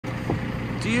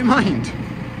Do you mind?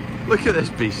 Look at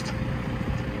this beast.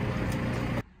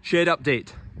 Shed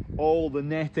update. All the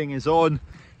netting is on.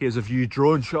 Here's a few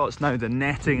drone shots now. The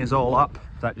netting is all up.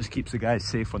 That just keeps the guys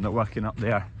safe when they're working up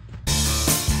there.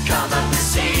 Come up to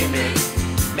see me,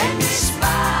 make me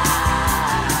smile.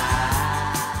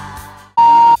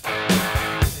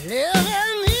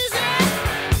 Living easy,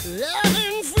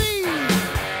 living free.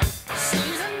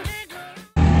 Season ticket.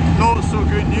 Not so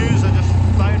good news, I just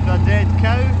found a dead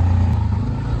cow.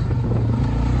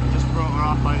 Just brought her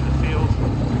up out of the field.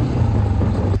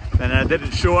 And I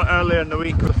didn't show it earlier in the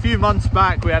week. A few months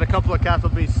back we had a couple of cattle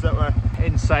beasts that were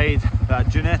inside that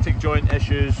had genetic joint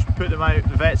issues. Put them out,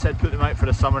 the vet said put them out for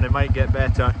the summer, they might get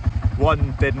better.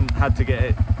 One didn't, had to get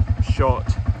it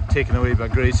shot, taken away by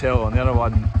Grace Hill, and the other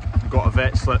one got a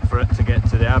vet slip for it to get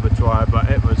to the abattoir, but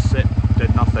it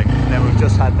did nothing. And then we've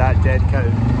just had that dead cow.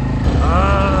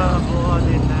 Ah,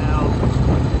 bloody hell.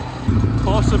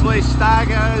 Possibly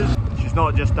staggers. She's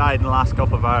not just died in the last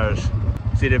couple of hours.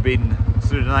 She'd have been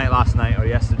through the night last night or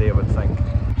yesterday, I would think.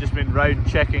 Just been round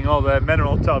checking all the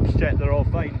mineral tubs, checked they're all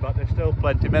fine, but there's still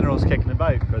plenty of minerals kicking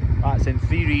about, because that's in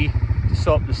theory to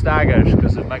stop the staggers,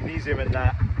 because the magnesium in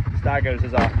that staggers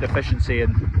is a deficiency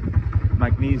in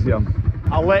magnesium.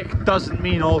 A lick doesn't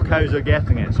mean all cows are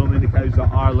getting it, it's only the cows that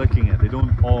are licking it, they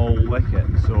don't all lick it.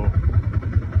 So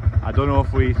I don't know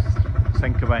if we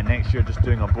think about next year just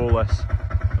doing a bolus.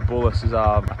 A bolus is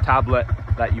a tablet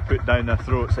that you put down their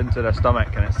throats into their stomach,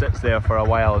 and it sits there for a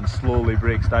while and slowly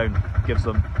breaks down, gives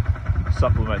them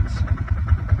supplements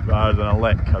rather than a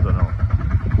lick. I don't know.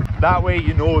 That way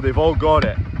you know they've all got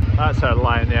it. That's her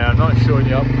lying there. I'm not showing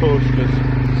you up close because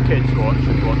it's kids watch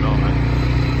and whatnot.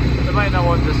 They might not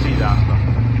want to see that.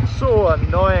 But so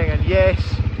annoying, and yes,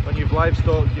 when you've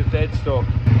livestock, you've dead stock.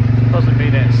 Doesn't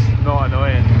mean it's not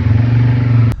annoying.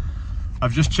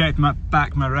 I've just checked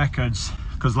back my records,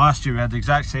 because last year we had the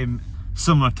exact same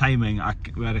similar timing.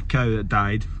 We had a cow that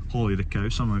died, Holly the cow,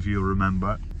 some of you will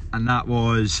remember, and that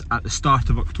was at the start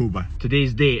of October.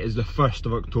 Today's date is the 1st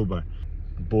of October.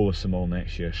 Bolus them all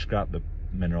next year, scrap the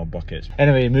mineral buckets.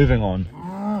 Anyway, moving on.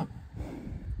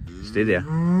 Stay there.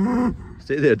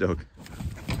 Stay there, dog.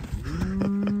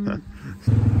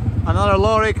 Another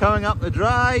lorry coming up the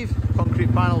drive.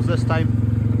 Concrete panels this time.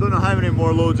 I don't know how many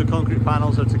more loads of concrete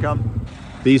panels are to come.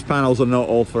 These panels are not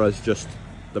all for us, just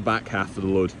the back half of the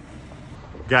load.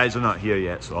 Guys are not here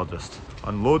yet, so I'll just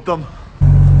unload them.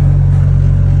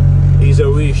 These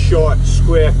are wee short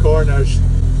square corners,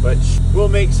 which will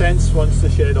make sense once the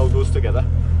shed all goes together.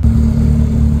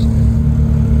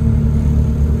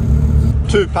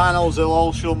 2 panels will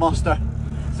all show muster.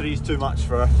 3's too much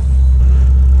for her.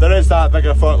 There is that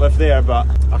bigger forklift there, but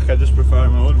I just prefer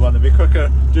my own one. It'd be quicker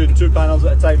doing 2 panels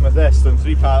at a time with this than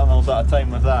 3 panels at a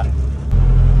time with that.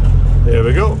 There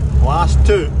we go, last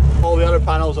 2. All the other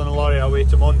panels on the lorry are away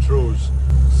to Montrose.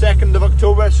 2nd of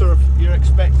October, so if you're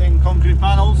expecting concrete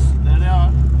panels, there they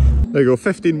are. There you go,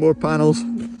 15 more panels.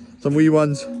 Some wee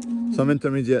ones, some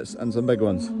intermediates and some big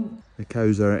ones. The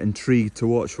cows are intrigued to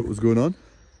watch what was going on.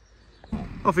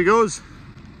 Off he goes.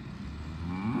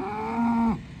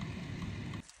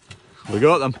 We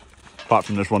got them. Apart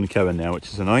from there's one cow in there, which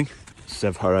is annoying.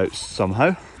 Sieve her out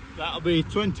somehow. That'll be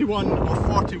 21 or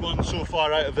 41 so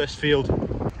far out of this field.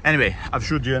 Anyway, I've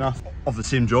showed you enough of the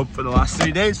same job for the last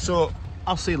 3 days, so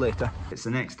I'll see you later. It's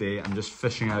the next day, I'm just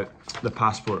fishing out the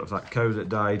passport of that cow that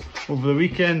died over the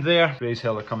weekend there. Grace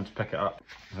Hill are coming to pick it up.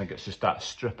 I think it's just that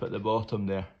strip at the bottom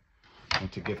there. I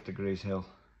need to give to Grace Hill.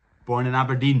 Born in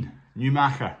Aberdeen,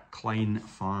 Newmacher, Klein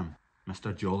Farm.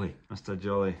 Mr. Jolly. Mr.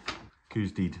 Jolly.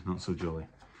 Coo's deed, not so jolly.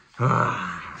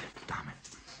 Ah, damn it.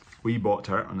 We bought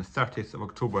her on the 30th of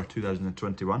October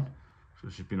 2021. So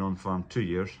she's been on farm 2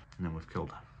 years, and then we've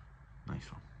killed her. Nice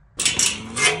one.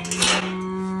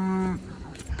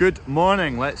 Good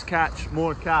morning, let's catch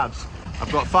more calves.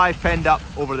 I've got 5 penned up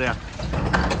over there.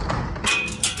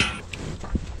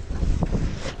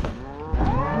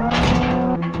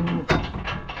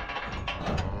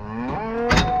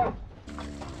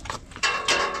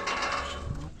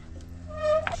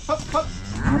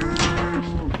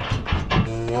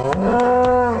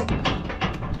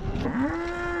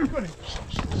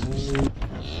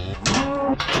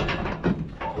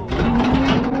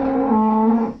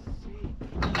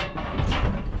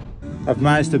 I've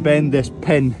managed to bend this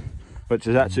pin, which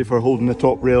is actually for holding the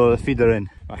top rail of the feeder in.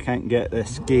 I can't get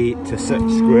this gate to sit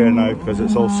square now because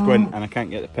it's all squint and I can't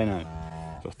get the pin out.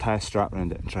 So I'll tie a strap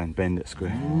around it and try and bend it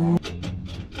square.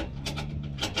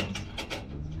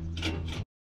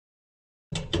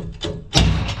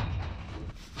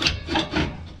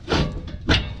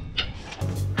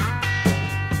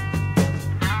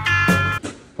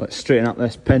 Let's straighten up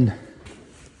this pin.